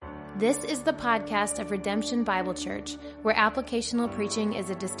This is the podcast of Redemption Bible Church, where applicational preaching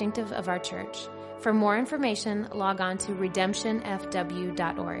is a distinctive of our church. For more information, log on to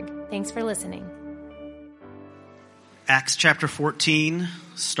redemptionfw.org. Thanks for listening. Acts chapter 14,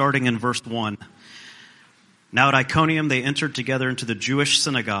 starting in verse 1. Now at Iconium they entered together into the Jewish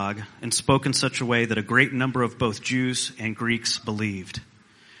synagogue and spoke in such a way that a great number of both Jews and Greeks believed.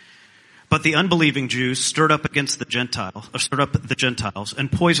 But the unbelieving Jews stirred up the Gentiles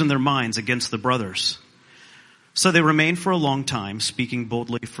and poisoned their minds against the brothers. So they remained for a long time, speaking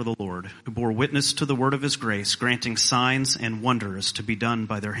boldly for the Lord, who bore witness to the word of his grace, granting signs and wonders to be done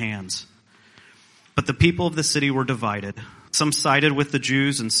by their hands. But the people of the city were divided. Some sided with the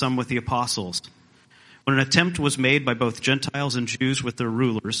Jews and some with the apostles. When an attempt was made by both Gentiles and Jews with their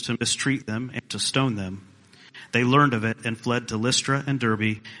rulers to mistreat them and to stone them, they learned of it and fled to Lystra and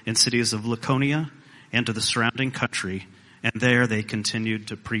Derbe and cities of Lycaonia and to the surrounding country, and there they continued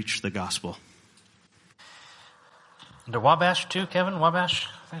to preach the gospel. The Wabash too, Kevin? Wabash?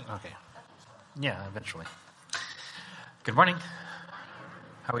 Okay. Yeah, eventually. Good morning.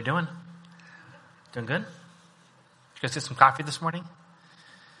 How are we doing? Doing good? Did you guys get some coffee this morning?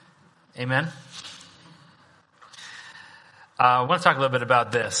 Amen. I want to talk a little bit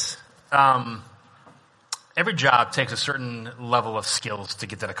about this. Every job takes a certain level of skills to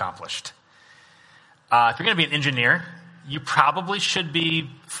get that accomplished. If you're going to be an engineer, you probably should be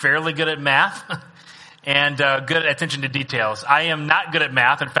fairly good at math and good at attention to details. I am not good at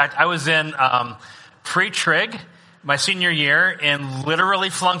math. In fact, I was in pre-trig my senior year and literally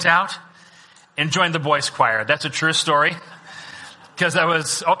flunked out and joined the boys' choir. That's a true story because I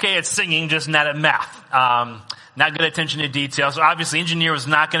was okay at singing, just not at math. Not good attention to detail. So obviously engineer was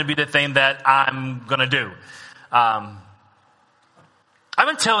not going to be the thing that I'm going to do. I've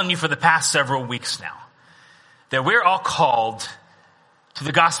been telling you for the past several weeks now that we're all called to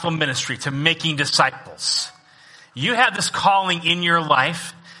the gospel ministry, to making disciples. You have this calling in your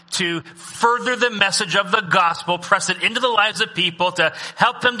life to further the message of the gospel, press it into the lives of people, to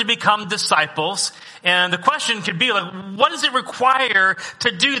help them to become disciples. And the question could be like, what does it require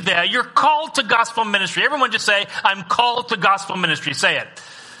to do that? You're called to gospel ministry. Everyone just say, I'm called to gospel ministry. Say it.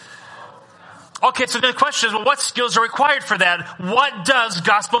 Okay, so then the question is, well, what skills are required for that? What does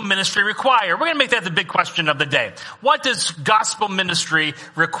gospel ministry require? We're going to make that the big question of the day. What does gospel ministry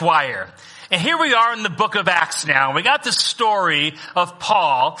require? And here we are in the book of Acts now. We got the story of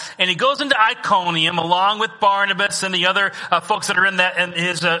Paul, and he goes into Iconium along with Barnabas and the other folks that are in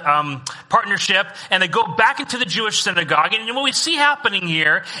his partnership, and they go back into the Jewish synagogue. And what we see happening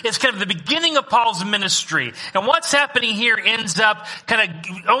here is kind of the beginning of Paul's ministry. And what's happening here ends up kind of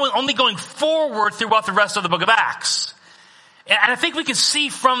only going forward throughout the rest of the book of Acts. And I think we can see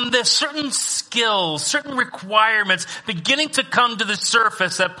from this certain skills, certain requirements beginning to come to the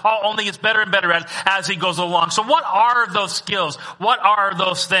surface that Paul only gets better and better at as he goes along. So what are those skills? What are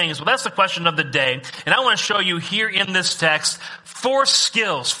those things? Well, that's the question of the day. And I want to show you here in this text 4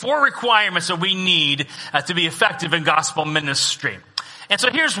 skills, 4 requirements that we need to be effective in gospel ministry. And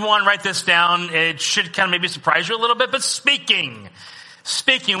so here's one. Write this down. It should kind of maybe surprise you a little bit, but speaking.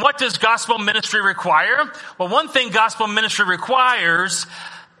 What does gospel ministry require? Well, one thing gospel ministry requires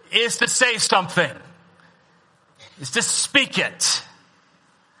is to say something. Is to speak it.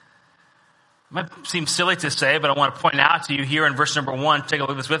 It might seem silly to say, but I want to point out to you here in verse number 1, take a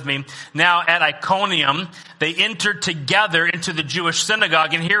look at this with me. Now at Iconium, they entered together into the Jewish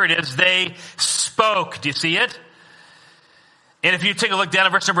synagogue, and here it is, they spoke. Do you see it? And if you take a look down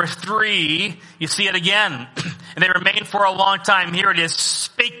at verse number 3, you see it again. And they remained for a long time. Here it is,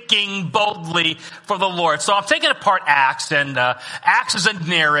 speaking boldly for the Lord. So I'm taking apart Acts, and Acts is a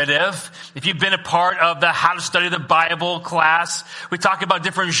narrative. If you've been a part of the How to Study the Bible class, we talk about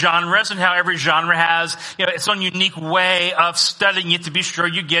different genres and how every genre has, its own unique way of studying it to be sure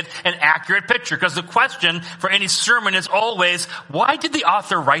you get an accurate picture. Because the question for any sermon is always, why did the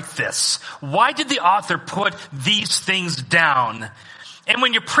author write this? Why did the author put these things down? And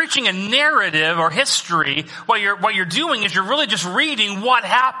when you're preaching a narrative or history, what you're doing is you're really just reading what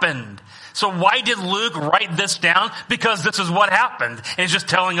happened. So why did Luke write this down? Because this is what happened. And he's just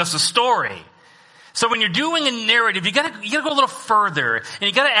telling us a story. So when you're doing a narrative, you gotta go a little further. And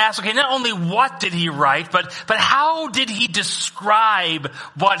you gotta ask, okay, not only what did he write, but how did he describe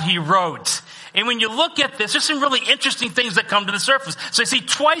what he wrote? And when you look at this, there's some really interesting things that come to the surface. So you see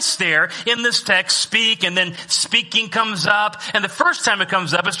twice there in this text, speak, and then speaking comes up. And the first time it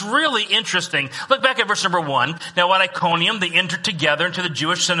comes up, it's really interesting. Look back at verse number 1. Now at Iconium, they entered together into the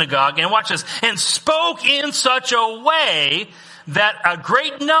Jewish synagogue, and watch this, and spoke in such a way that a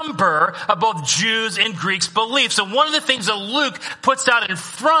great number of both Jews and Greeks believed. So one of the things that Luke puts out in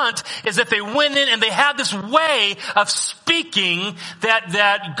front is that they went in and they had this way of speaking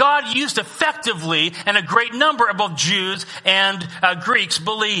that God used effectively, and a great number of both Jews and Greeks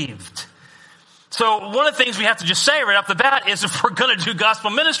believed. So one of the things we have to just say right off the bat is, if we're going to do gospel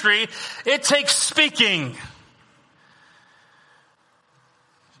ministry, it takes speaking.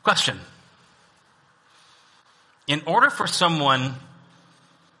 Question. In order for someone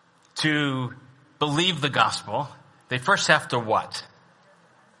to believe the gospel, they first have to what?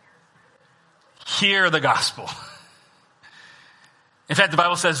 Hear the gospel. In fact, the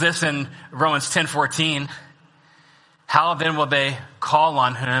Bible says this in Romans 10:14. How then will they call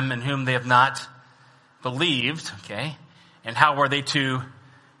on him in whom they have not believed? Okay. And how are they to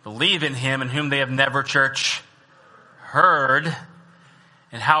believe in him in whom they have never, church, heard?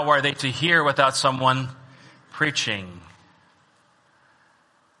 And how are they to hear without someone preaching?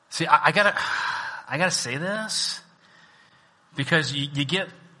 See, I gotta say this, because you get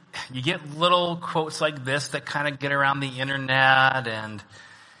little quotes like this that kind of get around the internet, and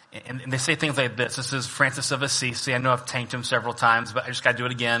they say things like this. This is Francis of Assisi. I know I've tanked him several times, but I just gotta do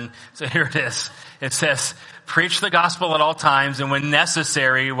it again. So here it is. It says, preach the gospel at all times, and when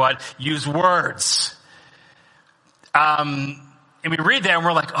necessary, use words. And we read that and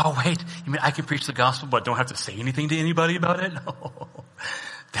we're like, oh wait, you mean I can preach the gospel but don't have to say anything to anybody about it? No.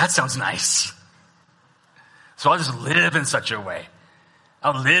 That sounds nice. So I'll just live in such a way.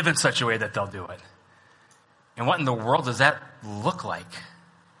 I'll live in such a way that they'll do it. And what in the world does that look like?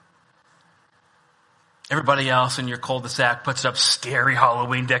 Everybody else in your cul-de-sac puts up scary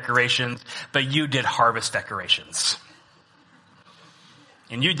Halloween decorations, but you did harvest decorations.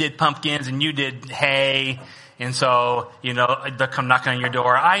 And you did pumpkins, and you did hay. And so, they'll come knocking on your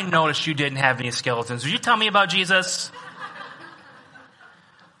door. I noticed you didn't have any skeletons. Would you tell me about Jesus?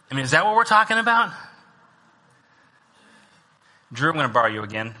 I mean, is that what we're talking about? Drew, I'm going to borrow you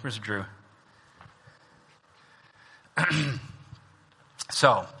again. Where's Drew?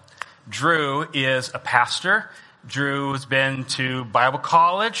 So, Drew is a pastor. Drew's been to Bible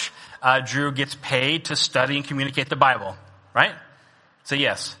college. Drew gets paid to study and communicate the Bible, right? Say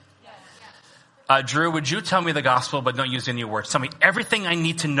yes. Drew, would you tell me the gospel, but don't use any words? Tell me everything I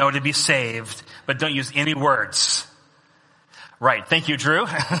need to know to be saved, but don't use any words. Right. Thank you, Drew.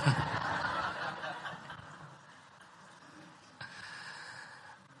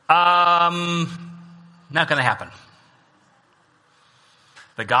 Not going to happen.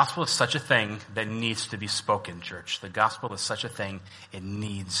 The gospel is such a thing that needs to be spoken, church. The gospel is such a thing, it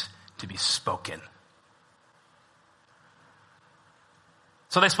needs to be spoken.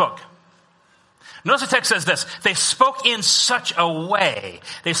 So they spoke. Notice the text says this. They spoke in such a way.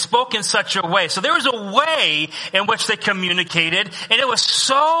 They spoke in such a way. So there was a way in which they communicated, and it was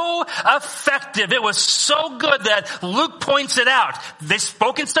so effective. It was so good that Luke points it out. They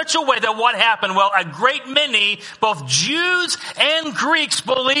spoke in such a way that what happened? Well, a great many, both Jews and Greeks,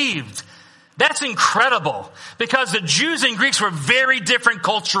 believed. That's incredible, because the Jews and Greeks were very different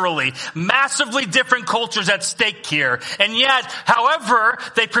culturally, massively different cultures at stake here. And yet, however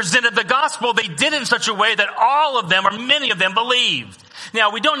they presented the gospel, they did it in such a way that all of them, or many of them, believed.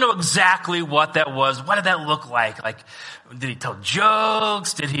 Now, we don't know exactly what that was. What did that look like? Like, did he tell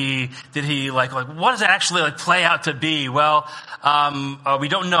jokes? Did he like what does that actually play out to be? Well, we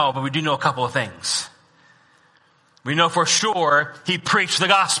don't know, but we do know a couple of things. We know for sure he preached the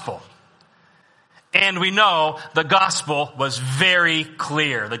gospel. And we know the gospel was very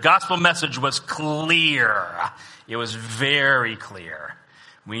clear. The gospel message was clear. It was very clear.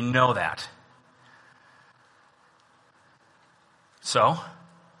 We know that. So,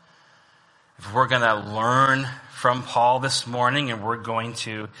 if we're going to learn from Paul this morning and we're going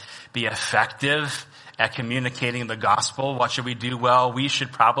to be effective at communicating the gospel, what should we do? Well, we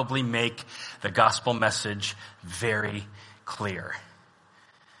should probably make the gospel message very clear.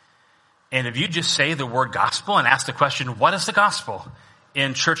 And if you just say the word gospel and ask the question, what is the gospel?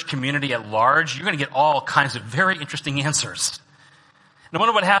 In church community at large, you're going to get all kinds of very interesting answers. And I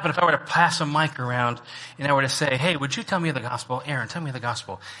wonder what happened if I were to pass a mic around and I were to say, hey, would you tell me the gospel? Aaron, tell me the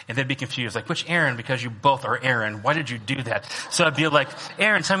gospel. And they'd be confused. Like, which Aaron? Because you both are Aaron. Why did you do that? So I'd be like,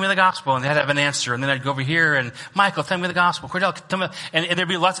 Aaron, tell me the gospel. And they'd have an answer. And then I'd go over here and, Michael, tell me the gospel. Cordell, tell me. And there'd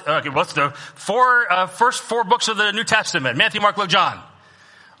be lots. Okay, what's the first four books of the New Testament? Matthew, Mark, Luke, John.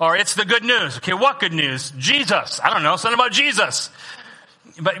 Or it's the good news. Okay, what good news? Jesus. I don't know. Something about Jesus.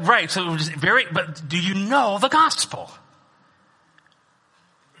 But right, so it was but do you know the gospel?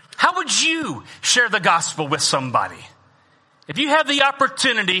 How would you share the gospel with somebody? If you have the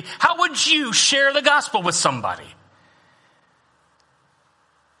opportunity, how would you share the gospel with somebody?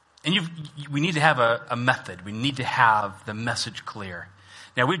 And we need to have a method. We need to have the message clear.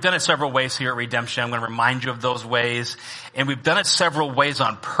 Now, we've done it several ways here at Redemption. I'm going to remind you of those ways. And we've done it several ways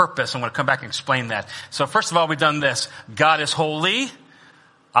on purpose. I'm going to come back and explain that. So first of all, we've done this. God is holy.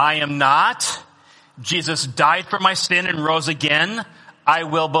 I am not. Jesus died for my sin and rose again. I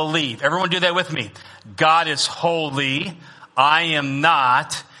will believe. Everyone do that with me. God is holy. I am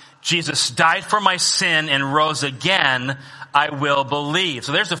not. Jesus died for my sin and rose again. I will believe.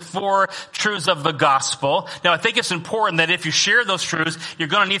 So there's the 4 truths of the gospel. Now, I think it's important that if you share those truths, you're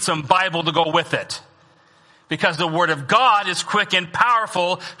going to need some Bible to go with it. Because the word of God is quick and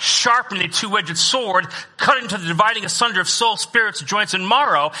powerful, sharpening a 2-edged sword, cutting to the dividing asunder of soul, spirits, joints, and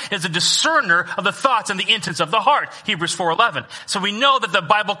marrow, is a discerner of the thoughts and the intents of the heart. Hebrews 4:11. So we know that the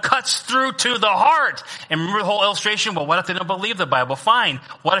Bible cuts through to the heart. And remember the whole illustration? Well, what if they don't believe the Bible? Fine.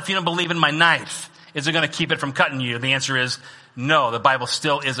 What if you don't believe in my knife? Is it going to keep it from cutting you? The answer is no. The Bible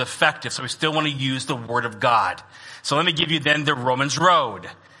still is effective. So we still want to use the word of God. So let me give you then the Romans road.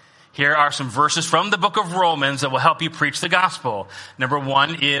 Here are some verses from the book of Romans that will help you preach the gospel. Number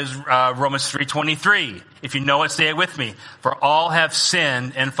 1 is Romans 3:23. If you know it, say it with me. For all have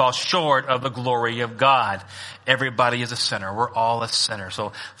sinned and fall short of the glory of God. Everybody is a sinner. We're all a sinner.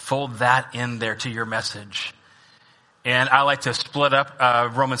 So fold that in there to your message. And I like to split up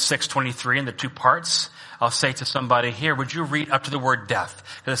Romans 6:23 into 2 parts. I'll say to somebody here, would you read up to the word death?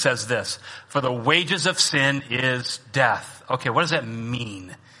 Because it says this, for the wages of sin is death. Okay, what does that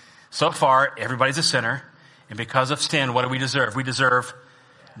mean? So far, everybody's a sinner. And because of sin, what do we deserve? We deserve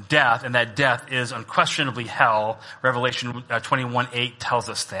death. And that death is unquestionably hell. Revelation 21:8 tells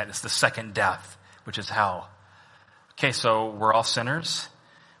us that. It's the second death, which is hell. Okay, so we're all sinners.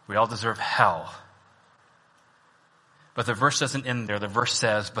 We all deserve hell. But the verse doesn't end there. The verse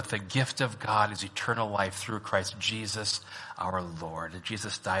says, but the gift of God is eternal life through Christ Jesus our Lord.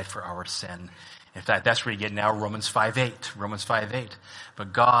 Jesus died for our sin. In fact, that's where you get now Romans 5:8. Romans 5:8.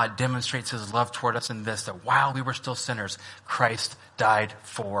 But God demonstrates his love toward us in this, that while we were still sinners, Christ died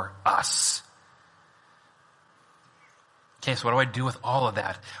for us. Okay, so what do I do with all of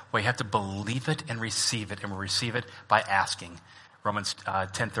that? Well, you have to believe it and receive it. And we receive it by asking. Romans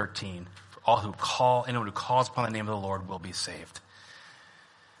 10:13. Anyone who calls upon the name of the Lord will be saved.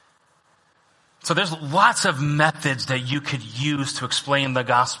 So there's lots of methods that you could use to explain the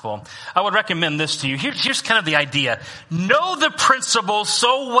gospel. I would recommend this to you. Here's kind of the idea. Know the principles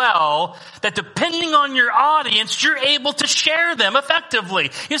so well that depending on your audience, you're able to share them effectively.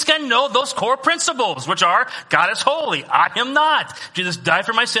 You just got to know those core principles, which are, God is holy. I am not. Jesus died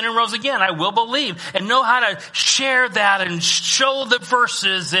for my sin and rose again. I will believe. And know how to share that and show the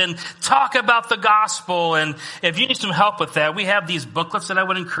verses and talk about the gospel. And if you need some help with that, we have these booklets that I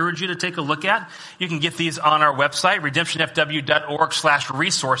would encourage you to take a look at. You can get these on our website,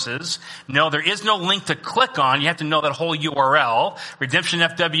 redemptionfw.org/resources. No, there is no link to click on. You have to know that whole URL,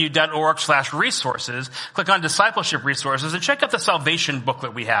 redemptionfw.org/resources. Click on discipleship resources and check out the salvation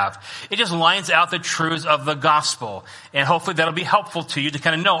booklet we have. It just lines out the truths of the gospel. And hopefully that'll be helpful to you to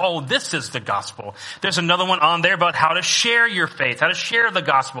kind of know, oh, this is the gospel. There's another one on there about how to share your faith, how to share the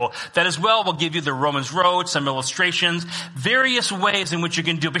gospel. That as well will give you the Romans road, some illustrations, various ways in which you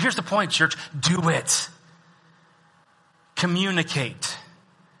can do it. But here's the point, church. Do it. Communicate.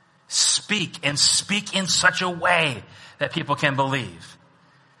 Speak, and speak in such a way that people can believe.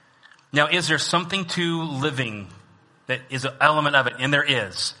 Now, is there something to living that is an element of it? And there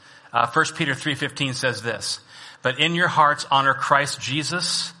is. 1 Peter 3:15 says this, but in your hearts honor Christ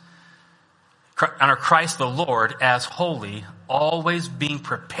the Lord as holy, always being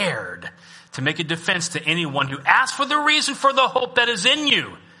prepared to make a defense to anyone who asks for the reason for the hope that is in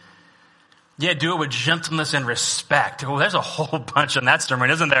you. Yeah, do it with gentleness and respect. Well, there's a whole bunch in that sermon,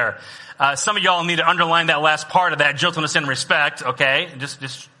 isn't there? Some of y'all need to underline that last part of that, gentleness and respect, okay?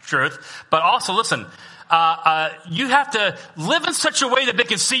 Just truth. But also, listen, you have to live in such a way that they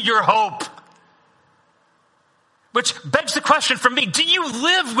can see your hope. Which begs the question for me, do you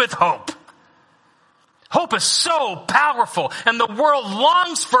live with hope? Hope is so powerful, and the world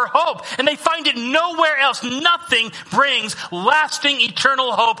longs for hope, and they find it nowhere else. Nothing brings lasting,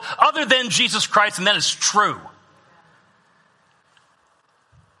 eternal hope other than Jesus Christ, and that is true.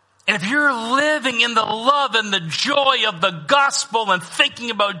 And if you're living in the love and the joy of the gospel and thinking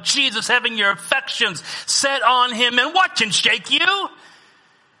about Jesus, having your affections set on him, and what can shake you?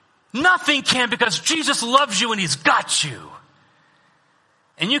 Nothing can, because Jesus loves you and he's got you.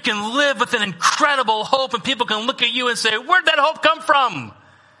 And you can live with an incredible hope, and people can look at you and say, where'd that hope come from?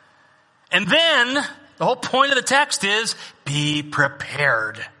 And then the whole point of the text is be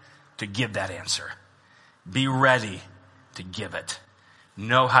prepared to give that answer. Be ready to give it.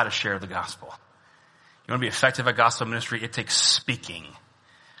 know how to share the gospel. You want to be effective at gospel ministry? It takes speaking.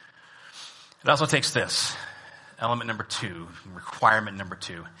 It also takes this. Element number 2, requirement number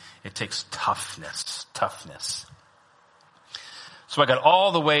 2. It takes toughness. Toughness. So I got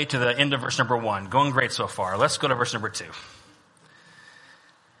all the way to the end of verse number 1. Going great so far. Let's go to verse number 2.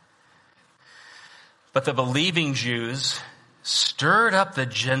 But the believing Jews stirred up the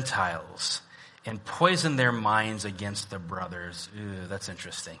Gentiles and poisoned their minds against the brothers. Ooh, that's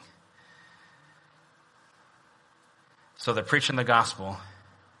interesting. So they're preaching the gospel,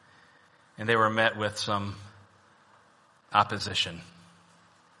 and they were met with some opposition.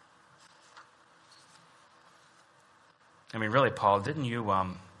 I mean, really, Paul, didn't you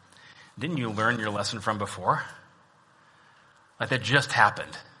learn your lesson from before? Like that just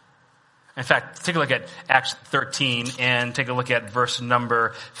happened. In fact, take a look at Acts 13 and take a look at verse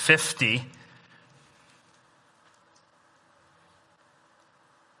number 50.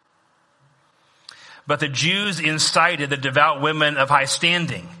 But the Jews incited the devout women of high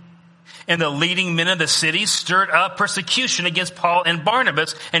standing, and the leading men of the city stirred up persecution against Paul and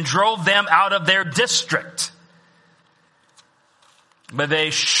Barnabas and drove them out of their district. But they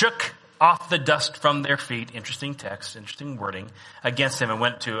shook off the dust from their feet, interesting text, interesting wording, against him and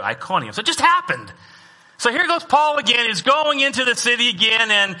went to Iconium. So it just happened. So here goes Paul again. He's going into the city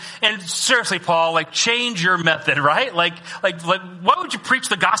again, and seriously, Paul, like, change your method, right? Like, why would you preach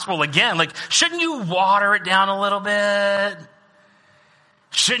the gospel again? Like, shouldn't you water it down a little bit?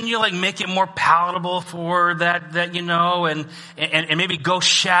 Shouldn't you, like, make it more palatable for that, and maybe go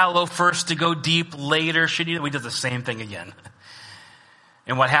shallow first to go deep later? We did the same thing again.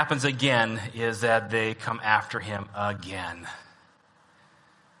 And what happens again is that they come after him again.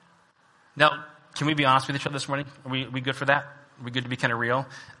 Now, can we be honest with each other this morning? Are we good for that? Are we good to be kind of real?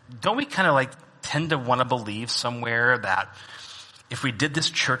 Don't we kind of like tend to want to believe somewhere that if we did this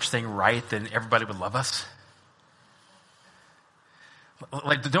church thing right, then everybody would love us?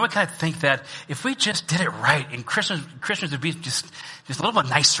 Like, don't we kind of think that if we just did it right and Christians would be just a little bit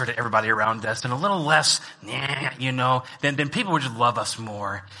nicer to everybody around us and a little less, then people would just love us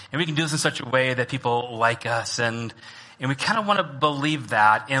more. And we can do this in such a way that people like us, and we kind of want to believe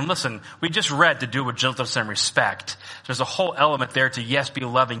that. And listen, we just read to do it with gentleness and respect. There's a whole element there to, yes, be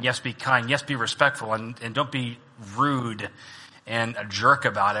loving, yes, be kind, yes, be respectful, and don't be rude and a jerk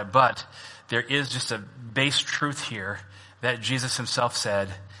about it. But there is just a base truth here that Jesus himself said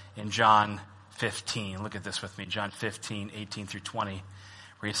in John 15. Look at this with me, John 15, 18 through 20,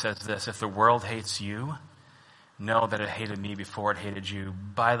 where he says this: if the world hates you, know that it hated me before it hated you.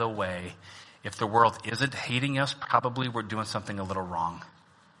 By the way, if the world isn't hating us, probably we're doing something a little wrong.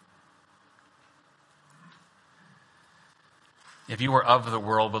 If you were of the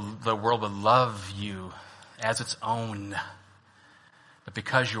world would love you as its own. But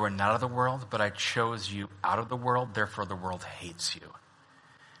because you are not of the world, but I chose you out of the world, therefore the world hates you.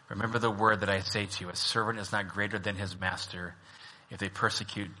 Remember the word that I say to you: a servant is not greater than his master. If they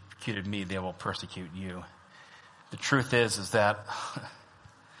persecuted me, they will persecute you. The truth is that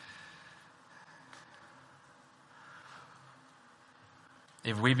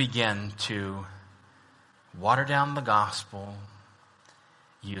if we begin to water down the gospel,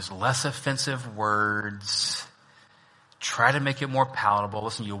 use less offensive words, try to make it more palatable.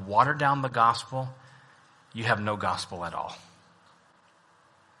 Listen, you water down the gospel, you have no gospel at all.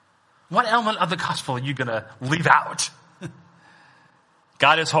 What element of the gospel are you going to leave out?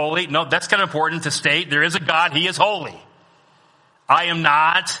 God is holy. No, that's kind of important to state. There is a God. He is holy. I am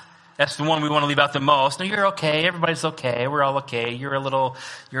not. That's the one we want to leave out the most. No, you're okay. Everybody's okay. We're all okay. You're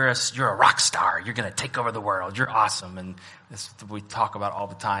a rock star. You're going to take over the world. You're awesome. And this is what we talk about all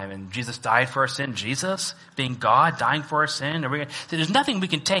the time. And Jesus died for our sin. Jesus, being God, dying for our sin. There's nothing we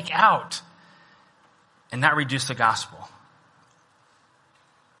can take out and not reduce the gospel.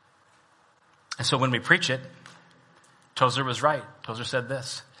 And so when we preach it, Tozer was right. Tozer said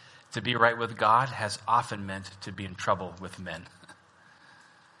this: to be right with God has often meant to be in trouble with men.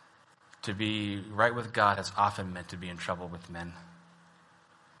 To be right with God has often meant to be in trouble with men.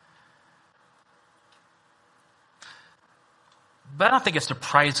 But I don't think it's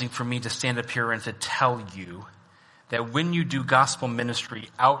surprising for me to stand up here and to tell you that when you do gospel ministry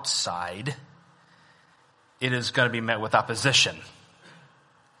outside, it is going to be met with opposition.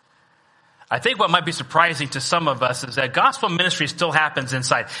 I think what might be surprising to some of us is that gospel ministry still happens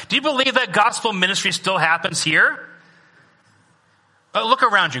inside. Do you believe that gospel ministry still happens here? Look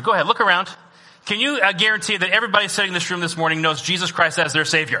around you. Go ahead, look around. Can you guarantee that everybody sitting in this room this morning knows Jesus Christ as their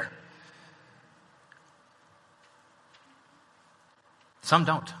Savior? Some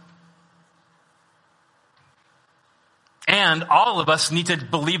don't. And all of us need to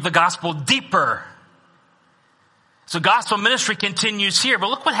believe the gospel deeper. So gospel ministry continues here, but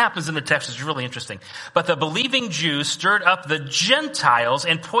look what happens in the text. It's really interesting. But the believing Jews stirred up the Gentiles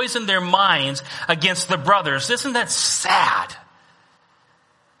and poisoned their minds against the brothers. Isn't that sad?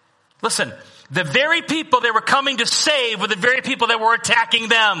 Listen, the very people they were coming to save were the very people that were attacking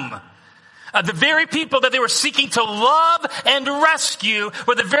them. The very people that they were seeking to love and rescue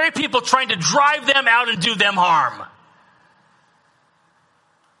were the very people trying to drive them out and do them harm.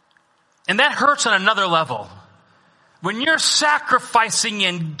 And that hurts on another level. When you're sacrificing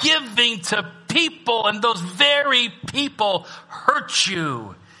and giving to people and those very people hurt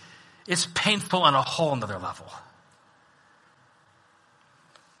you, it's painful on a whole nother level.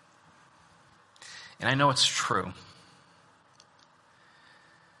 And I know it's true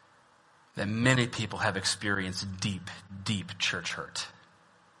that many people have experienced deep, deep church hurt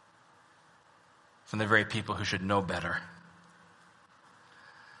from the very people who should know better.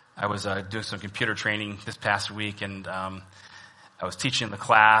 I was doing some computer training this past week, and I was teaching the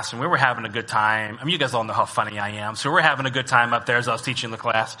class, and we were having a good time. I mean, you guys all know how funny I am, so we're having a good time up there as I was teaching the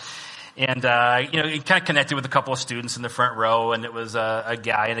class. And, it kind of connected with a couple of students in the front row, and it was a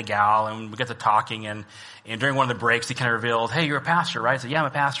guy and a gal, and we got to talking, and during one of the breaks, he kind of revealed, "Hey, you're a pastor, right?" I said, "Yeah, I'm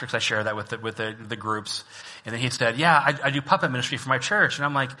a pastor," because I share that with the groups. And then he said, "Yeah, I do puppet ministry for my church." And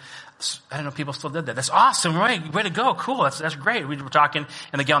I'm like, I didn't know people still did that. That's awesome, right? Way to go. Cool. That's great. We were talking,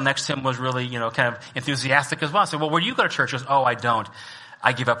 and the gal next to him was really, kind of enthusiastic as well. I said, "Well, where do you go to church?" He goes, "Oh, I don't.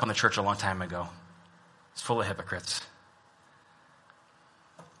 I gave up on the church a long time ago. It's full of hypocrites."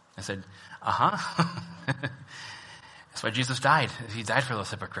 I said, "Uh-huh." That's why Jesus died. He died for those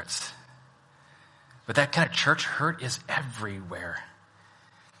hypocrites. But that kind of church hurt is everywhere.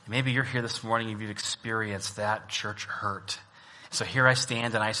 Maybe you're here this morning and you've experienced that church hurt. So here I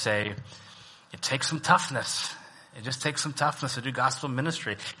stand and I say, it takes some toughness. It just takes some toughness to do gospel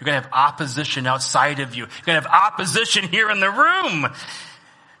ministry. You're going to have opposition outside of you. You're going to have opposition here in the room.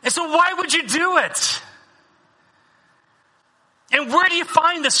 And so why would you do it? And where do you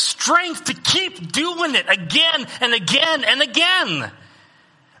find the strength to keep doing it again and again and again?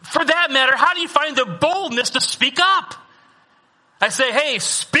 For that matter, how do you find the boldness to speak up? I say, "Hey,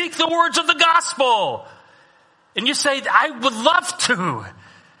 speak the words of the gospel." And you say, "I would love to."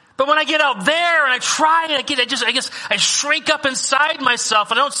 But when I get out there and I try and I shrink up inside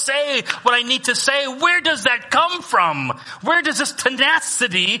myself and I don't say what I need to say. Where does that come from? Where does this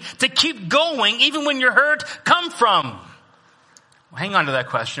tenacity to keep going even when you're hurt come from? Well, hang on to that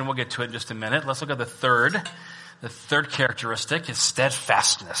question. We'll get to it in just a minute. Let's look at the third. The third characteristic is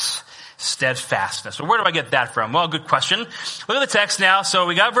steadfastness. Steadfastness. So where do I get that from? Well, good question. Look at the text now. So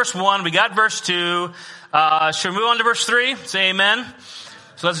we got verse 1, we got verse 2. Should we move on to verse 3? Say amen.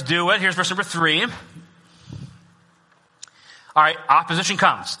 So let's do it. Here's verse number 3. All right, opposition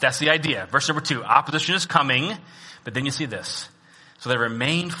comes. That's the idea. Verse number 2, opposition is coming. But then you see this. So they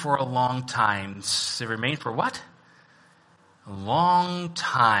remained for a long time. They remained for what? A long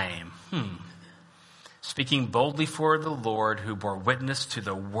time. Speaking boldly for the Lord, who bore witness to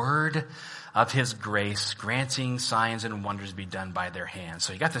the word of his grace, granting signs and wonders be done by their hands.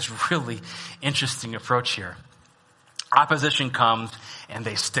 So you got this really interesting approach here. Opposition comes and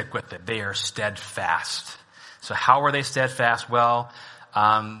they stick with it. They are steadfast. So how are they steadfast? Well,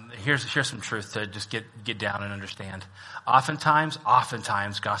 here's some truth to just get down and understand. Oftentimes,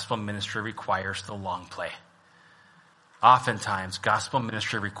 gospel ministry requires the long play. Oftentimes, gospel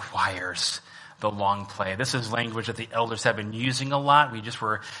ministry requires the long play. This is language that the elders have been using a lot. We just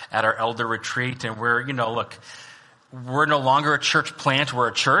were at our elder retreat, and we're no longer a church plant, we're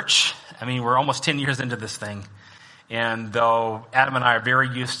a church. I mean, we're almost 10 years into this thing. And though Adam and I are very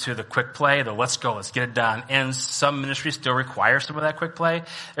used to the quick play, the let's go, let's get it done, and some ministries still require some of that quick play,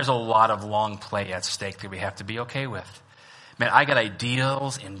 there's a lot of long play at stake that we have to be okay with. Man, I got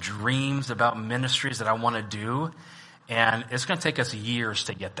ideals and dreams about ministries that I want to do, and it's going to take us years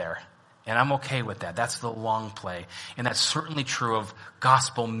to get there. And I'm okay with that. That's the long play. And that's certainly true of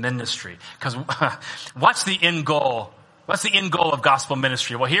gospel ministry. Because what's the end goal? What's the end goal of gospel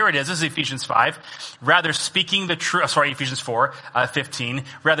ministry? Well, here it is. This is Ephesians 5. Ephesians 4, 15.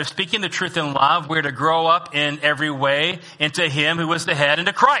 Rather speaking the truth in love, we're to grow up in every way into him who is the head,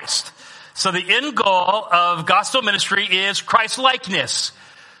 into Christ. So the end goal of gospel ministry is Christ-likeness.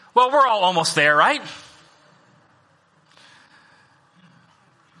 Well, we're all almost there, right?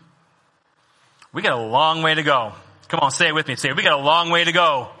 We got a long way to go. Come on, say it with me. Say, we got a long way to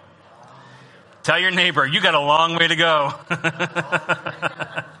go. Tell your neighbor, you got a long way to go.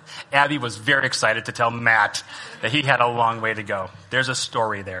 Abby was very excited to tell Matt that he had a long way to go. There's a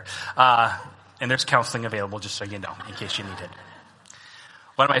story there. And there's counseling available, just so you know, in case you need it.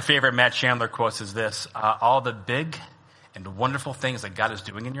 One of my favorite Matt Chandler quotes is this: all the big and wonderful things that God is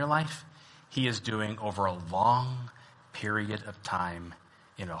doing in your life, he is doing over a long period of time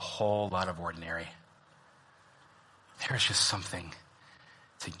in a whole lot of ordinary. There's just something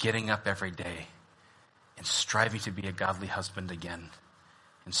to getting up every day and striving to be a godly husband again,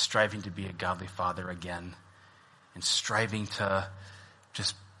 and striving to be a godly father again, and striving to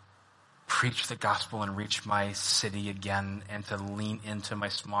just preach the gospel and reach my city again, and to lean into my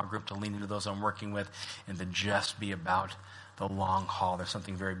small group, to lean into those I'm working with, and to just be about the long haul. There's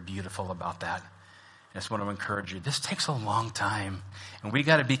something very beautiful about that. I just want to encourage you. This takes a long time, and we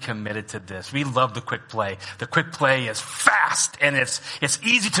got to be committed to this. We love the quick play. The quick play is fast, and it's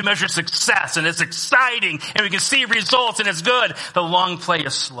easy to measure success, and it's exciting, and we can see results, and it's good. The long play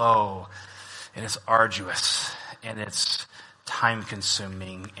is slow, and it's arduous, and it's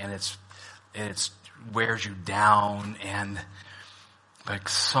time-consuming, and it wears you down, and like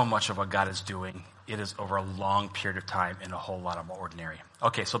so much of what God is doing, it is over a long period of time in a whole lot of ordinary.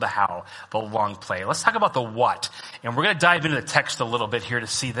 Okay, so the how, the long play. Let's talk about the what. And we're going to dive into the text a little bit here to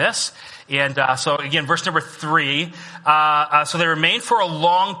see this. And so again, verse number 3. So they remained for a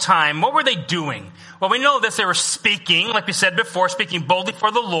long time. What were they doing? Well, we know this. They were speaking, like we said before, speaking boldly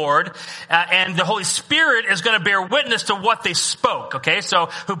for the Lord. And the Holy Spirit is going to bear witness to what they spoke. Okay, so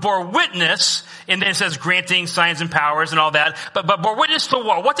who bore witness, and then it says granting signs and powers and all that. But bore witness to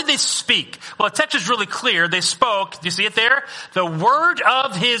what? What did they speak? Well, the text is really clear. They spoke, do you see it there? The word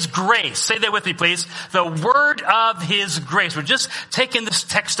of his grace. Say that with me, please. The word of his grace. We're just taking this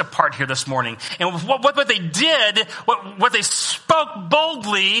text apart here this morning. And what they did, what they spoke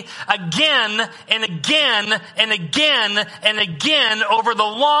boldly again and again and again and again over the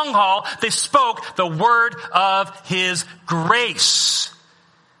long haul, they spoke the word of his grace.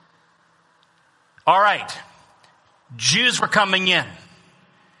 All right. Jews were coming in.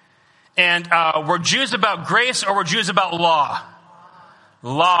 And were Jews about grace, or were Jews about law?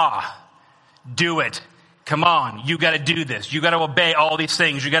 Law. Do it. Come on. You got to do this. You got to obey all these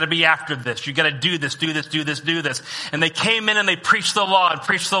things. You got to be after this. You got to do this, do this, do this, do this. And they came in and they preached the law and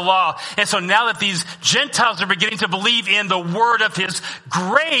preached the law. And so now that these Gentiles are beginning to believe in the word of his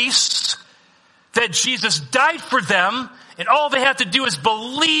grace, that Jesus died for them, and all they have to do is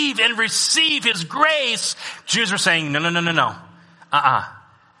believe and receive his grace, Jews were saying, no.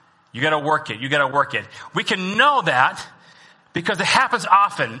 You got to work it. You got to work it. We can know that because it happens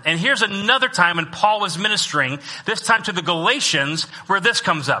often. And here's another time when Paul was ministering, this time to the Galatians, where this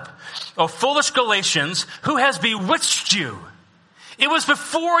comes up. Oh, foolish Galatians, who has bewitched you? It was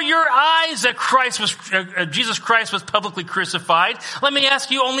before your eyes that Jesus Christ was publicly crucified. Let me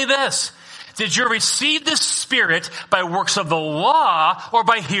ask you only this. Did you receive the Spirit by works of the law or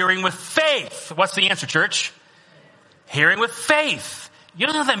by hearing with faith? What's the answer, church? Hearing with faith. You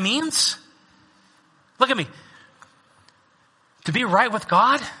know what that means? Look at me. To be right with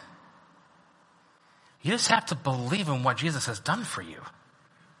God, you just have to believe in what Jesus has done for you.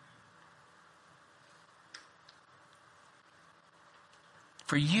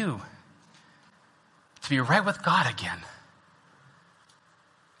 For you to be right with God again,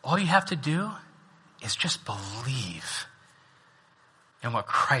 all you have to do is just believe in what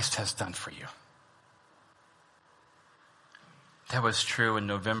Christ has done for you. That was true in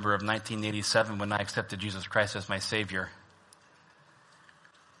November of 1987 when I accepted Jesus Christ as my Savior.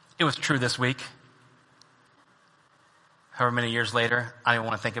 It was true this week. However many years later, I don't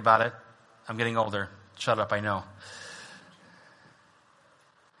want to think about it. I'm getting older. Shut up, I know.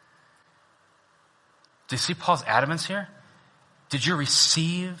 Do you see Paul's adamance here? Did you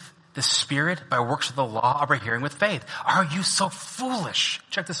receive the Spirit by works of the law or by hearing with faith? Are you so foolish?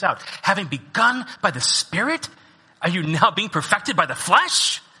 Check this out. Having begun by the Spirit, are you now being perfected by the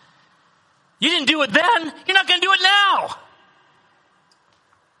flesh? You didn't do it then. You're not going to do it now.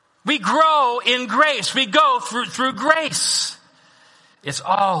 We grow in grace. We go through grace. It's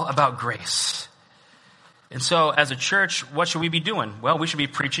all about grace. And so as a church, what should we be doing? Well, we should be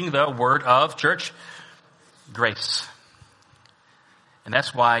preaching the word of, church, grace. And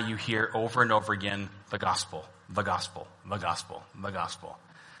that's why you hear over and over again the gospel, the gospel, the gospel, the gospel.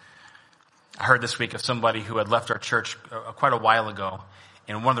 I heard this week of somebody who had left our church quite a while ago,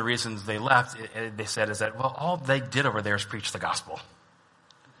 and one of the reasons they left, they said, is that, well, all they did over there is preach the gospel.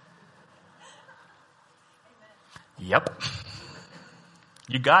 Yep.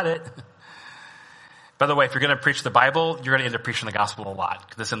 You got it. By the way, if you're going to preach the Bible, you're going to end up preaching the gospel a lot,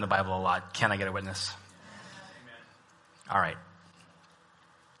 because it's in the Bible a lot. Can I get a witness? Amen. All right.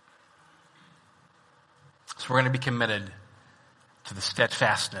 So we're going to be committed to the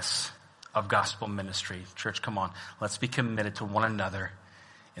steadfastness of gospel ministry. Church, come on. Let's be committed to one another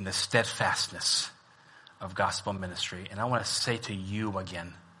in the steadfastness of gospel ministry. And I want to say to you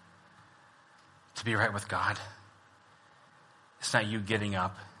again, to be right with God, it's not you getting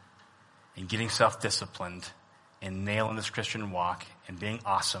up and getting self-disciplined and nailing this Christian walk and being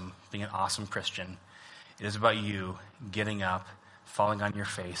awesome, being an awesome Christian. It is about you getting up, falling on your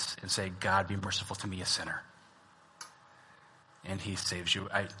face, and say, God, be merciful to me, a sinner. And he saves you.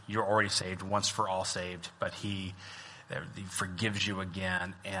 You're already saved, once for all saved, but he forgives you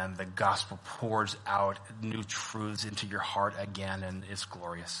again, and the gospel pours out new truths into your heart again, and it's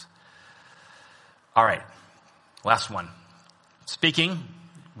glorious. All right, last one. Speaking.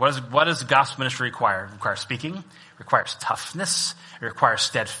 What does gospel ministry require? It requires speaking. It requires toughness. It requires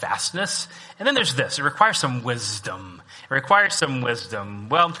steadfastness. And then there's this. It requires some wisdom. It requires some wisdom.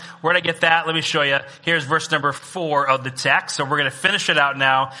 Well, where did I get that? Let me show you. Here's verse number 4 of the text. So we're going to finish it out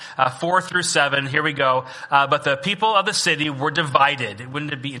now. 4 through 7. Here we go. But the people of the city were divided.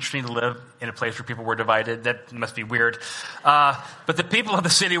 Wouldn't it be interesting to live in a place where people were divided? That must be weird. But the people of the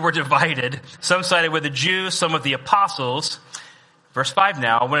city were divided. Some sided with the Jews, some with the apostles. Verse 5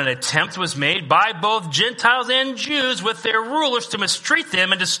 now, when an attempt was made by both Gentiles and Jews with their rulers to mistreat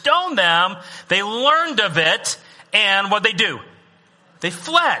them and to stone them, they learned of it, and what they do? They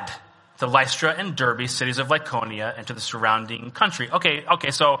fled to Lystra and Derbe, cities of Lycaonia, and to the surrounding country.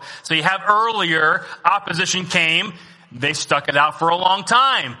 Okay, so you have earlier, opposition came, they stuck it out for a long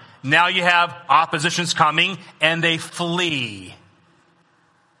time. Now you have opposition's coming, and they flee.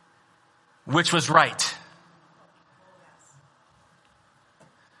 Which was right?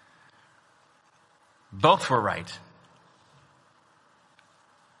 Both were right.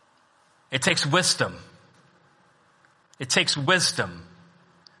 It takes wisdom. It takes wisdom.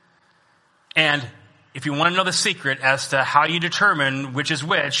 And if you want to know the secret as to how you determine which is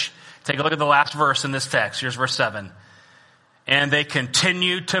which, take a look at the last verse in this text. Here's verse 7. And they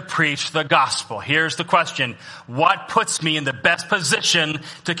continued to preach the gospel. Here's the question. What puts me in the best position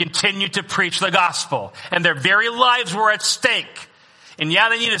to continue to preach the gospel? And their very lives were at stake. And yeah,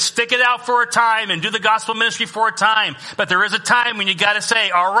 they need to stick it out for a time and do the gospel ministry for a time. But there is a time when you got to say,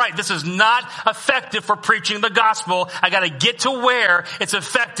 all right, this is not effective for preaching the gospel. I got to get to where it's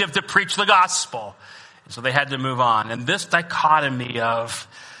effective to preach the gospel. And so they had to move on. And this dichotomy of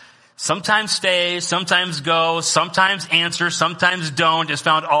sometimes stay, sometimes go, sometimes answer, sometimes don't is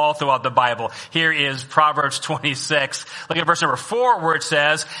found all throughout the Bible. Here is Proverbs 26. Look at verse number 4 where it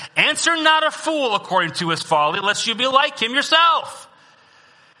says, answer not a fool according to his folly, lest you be like him yourself.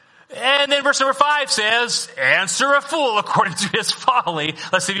 And then verse number 5 says, answer a fool according to his folly,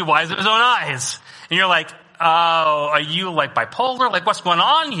 lest he be wise in his own eyes. And you're like, oh, are you like bipolar? Like what's going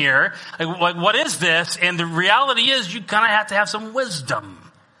on here? Like what is this? And the reality is you kind of have to have some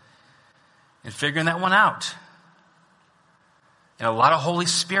wisdom in figuring that one out. And a lot of Holy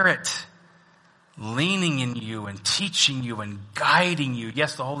Spirit leaning in you and teaching you and guiding you.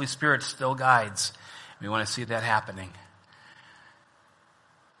 Yes, the Holy Spirit still guides. We want to see that happening.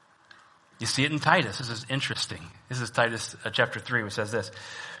 You see it in Titus. This is interesting. This is Titus chapter 3, which says this.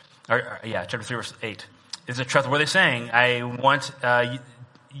 Chapter 3, verse 8. Is a trust worthy saying, I want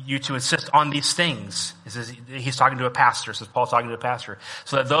you to insist on these things. He's talking to a pastor. This is Paul talking to a pastor.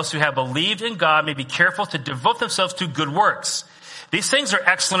 So that those who have believed in God may be careful to devote themselves to good works. These things are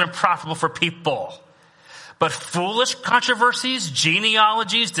excellent and profitable for people. But foolish controversies,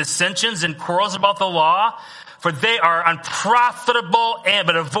 genealogies, dissensions, and quarrels about the law, for they are unprofitable,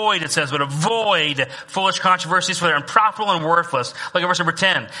 but avoid foolish controversies, for they're unprofitable and worthless. Look at verse number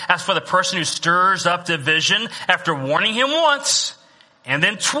 10. As for the person who stirs up division after warning him once and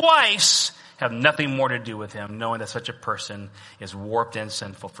then twice, have nothing more to do with him, knowing that such a person is warped and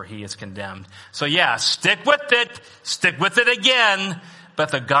sinful, for he is condemned. So yeah, stick with it again,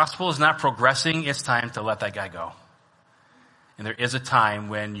 but the gospel is not progressing. It's time to let that guy go. And there is a time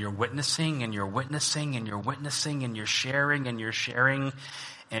when you're witnessing and you're witnessing and you're witnessing and you're sharing and you're sharing,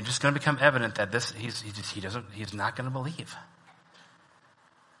 and it's just going to become evident that he's not going to believe.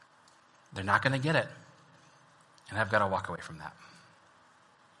 They're not going to get it. And I've got to walk away from that.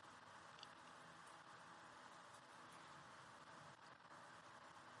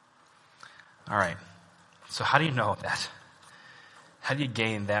 All right. So how do you know that? How do you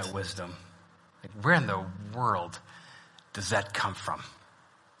gain that wisdom? Like, where in the world does that come from?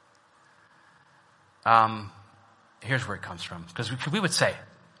 Here's where it comes from. Because we would say,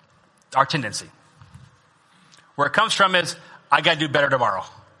 our tendency, where it comes from is, I got to do better tomorrow.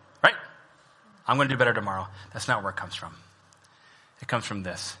 Right? I'm going to do better tomorrow. That's not where it comes from. It comes from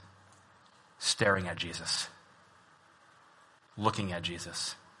this. Staring at Jesus. Looking at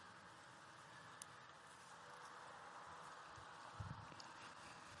Jesus.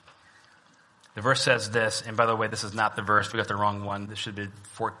 The verse says this, and by the way, this is not the verse. We got the wrong one. This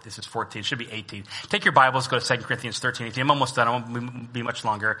is 14. It should be 18. Take your Bibles, go to 2 Corinthians 13, 18. I'm almost done. I won't be much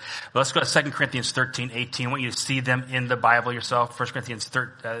longer. But let's go to 2 Corinthians 13, 18. I want you to see them in the Bible yourself. 1 Corinthians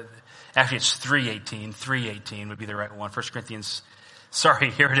 13, actually it's 3:18. 3:18 would be the right one. 1 Corinthians, sorry,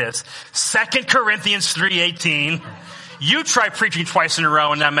 here it is. 2 Corinthians 3:18. You try preaching twice in a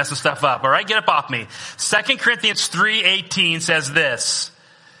row and not messing stuff up, all right? Get up off me. 2 Corinthians 3:18 says this.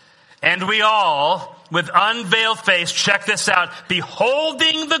 And we all, with unveiled face, check this out,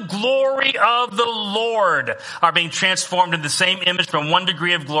 beholding the glory of the Lord, are being transformed in the same image from one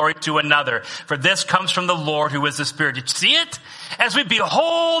degree of glory to another. For this comes from the Lord who is the Spirit. Did you see it? As we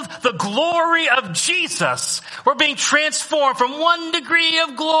behold the glory of Jesus, we're being transformed from one degree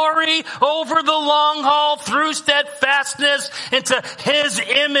of glory over the long haul through steadfastness into His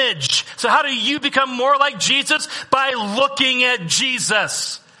image. So how do you become more like Jesus? By looking at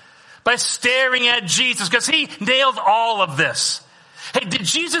Jesus. By staring at Jesus, because He nailed all of this. Hey, did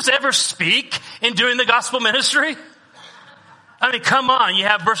Jesus ever speak in doing the gospel ministry? I mean, come on. You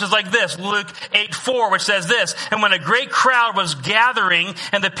have verses like this, Luke 8:4, which says this, and when a great crowd was gathering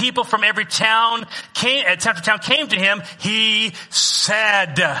and the people from every town came to Him, He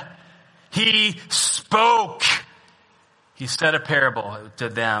said, He spoke. He said a parable to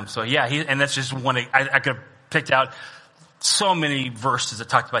them. So yeah, and that's just one I could have picked out. So many verses that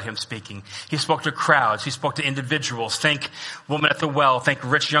talked about Him speaking. He spoke to crowds. He spoke to individuals. Think woman at the well. Think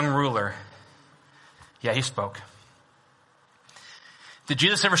rich young ruler. Yeah, He spoke. Did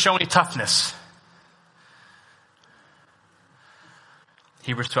Jesus ever show any toughness?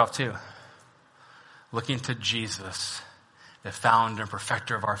 Hebrews 12:2. Looking to Jesus, the founder and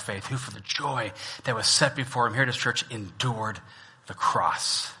perfecter of our faith, who for the joy that was set before Him, here at His church, endured the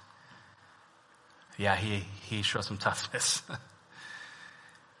cross. Yeah, he showed some toughness.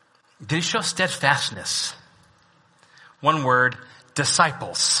 Did He show steadfastness? One word,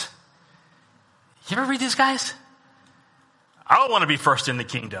 disciples. You ever read these guys? I don't want to be first in the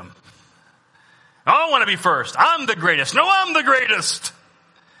kingdom. I don't want to be first. I'm the greatest. No, I'm the greatest.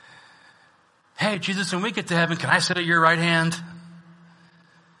 Hey, Jesus, when we get to heaven, can I sit at your right hand?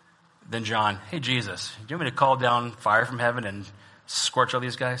 Then John, hey, Jesus, do you want me to call down fire from heaven and scorch all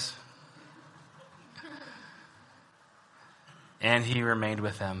these guys? And He remained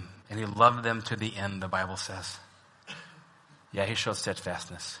with them, and He loved them to the end, the Bible says. Yeah, He showed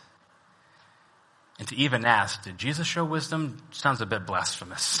steadfastness. And to even ask, did Jesus show wisdom? Sounds a bit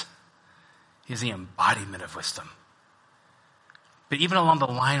blasphemous. He's the embodiment of wisdom. But even along the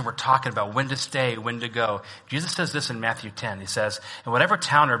line we're talking about when to stay, when to go, Jesus says this in Matthew 10. He says, in whatever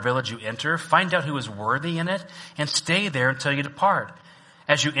town or village you enter, find out who is worthy in it, and stay there until you depart.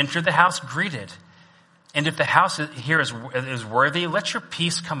 As you enter the house, greet it. And if the house here is worthy, let your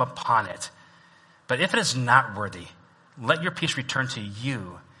peace come upon it. But if it is not worthy, let your peace return to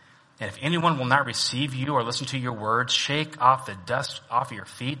you. And if anyone will not receive you or listen to your words, shake off the dust off your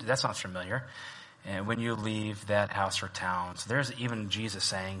feet. That sounds familiar. And when you leave that house or town. So there's even Jesus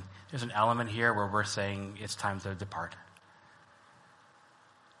saying, there's an element here where we're saying it's time to depart.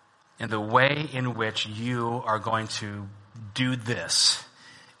 And the way in which you are going to do this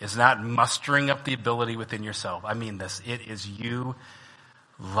is not mustering up the ability within yourself. I mean this. It is you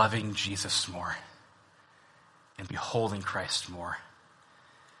loving Jesus more and beholding Christ more.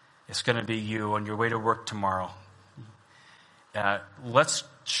 It's going to be you on your way to work tomorrow. Let's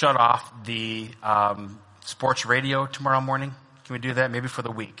shut off the sports radio tomorrow morning. Can we do that? Maybe for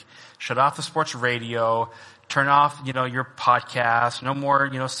the week. Shut off the sports radio. Turn off, your podcast. No more,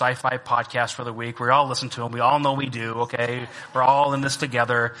 sci-fi podcasts for the week. We all listen to them. We all know we do, okay? We're all in this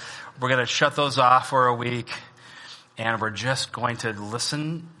together. We're going to shut those off for a week. And we're just going to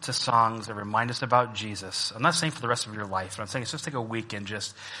listen to songs that remind us about Jesus. I'm not saying for the rest of your life, but I'm saying it's just take a week and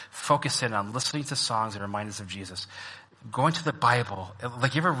just focus in on listening to songs that remind us of Jesus. Going to the Bible.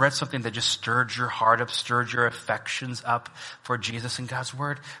 Like, you ever read something that just stirred your heart up, stirred your affections up for Jesus and God's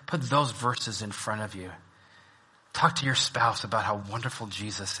Word? Put those verses in front of you. Talk to your spouse about how wonderful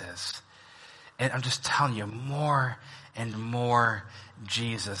Jesus is. And I'm just telling you, more and more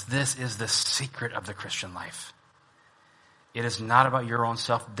Jesus. This is the secret of the Christian life. It is not about your own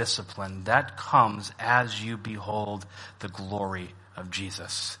self-discipline. That comes as you behold the glory of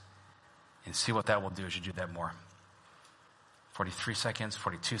Jesus. And see what that will do as you do that more. 43 seconds,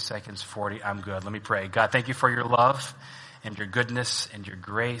 42 seconds, 40. I'm good. Let me pray. God, thank you for your love and your goodness and your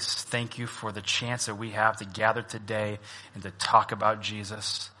grace. Thank you for the chance that we have to gather today and to talk about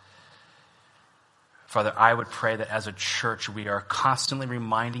Jesus. Father, I would pray that as a church we are constantly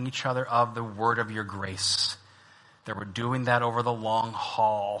reminding each other of the word of your grace, that we're doing that over the long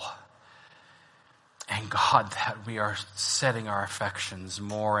haul, And God, that we are setting our affections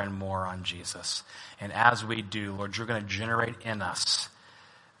more and more on Jesus. And as we do, Lord, you're going to generate in us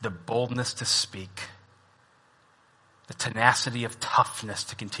the boldness to speak, the tenacity of toughness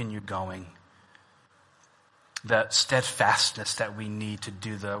to continue going, the steadfastness that we need to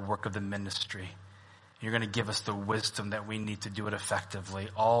do the work of the ministry. You're going to give us the wisdom that we need to do it effectively.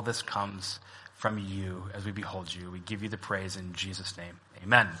 All this comes from you as we behold you. We give you the praise in Jesus' name.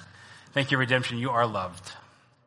 Amen. Thank you, Redemption. You are loved.